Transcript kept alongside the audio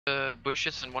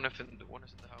Bushes and one is in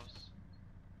the house.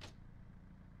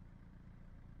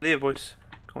 Leave, boys.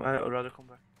 Come, I'd rather come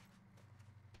back.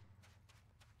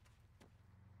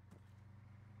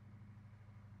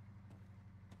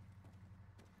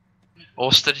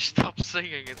 Austin, stop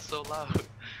singing, it's so loud.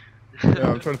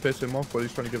 Yeah, I'm trying to piss him off, but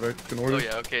he's trying to give out an order. Oh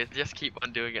yeah, okay, just keep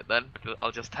on doing it then.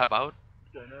 I'll just tab out.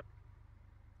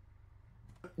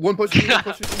 One pushing you, one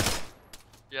pushing you.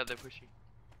 Yeah, they're pushing.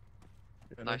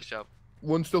 Yeah, Nice job.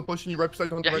 One still pushing you right beside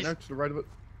Hunter Yeah, right now, to the right of it.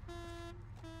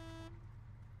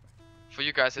 For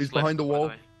you guys, it's He's behind the left, by wall,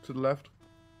 way. to the left.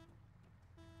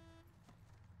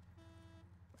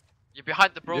 You're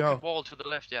behind the broken Yeah. wall to the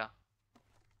left, yeah.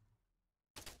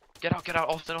 Get out,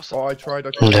 Austin. Oh, I tried.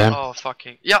 Yeah. Oh,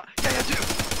 fucking. Yeah, do!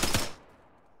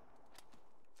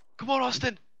 Come on,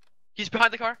 Austin! He's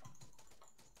behind the car.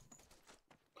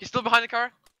 He's still behind the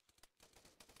car.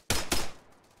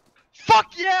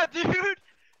 Fuck yeah, dude!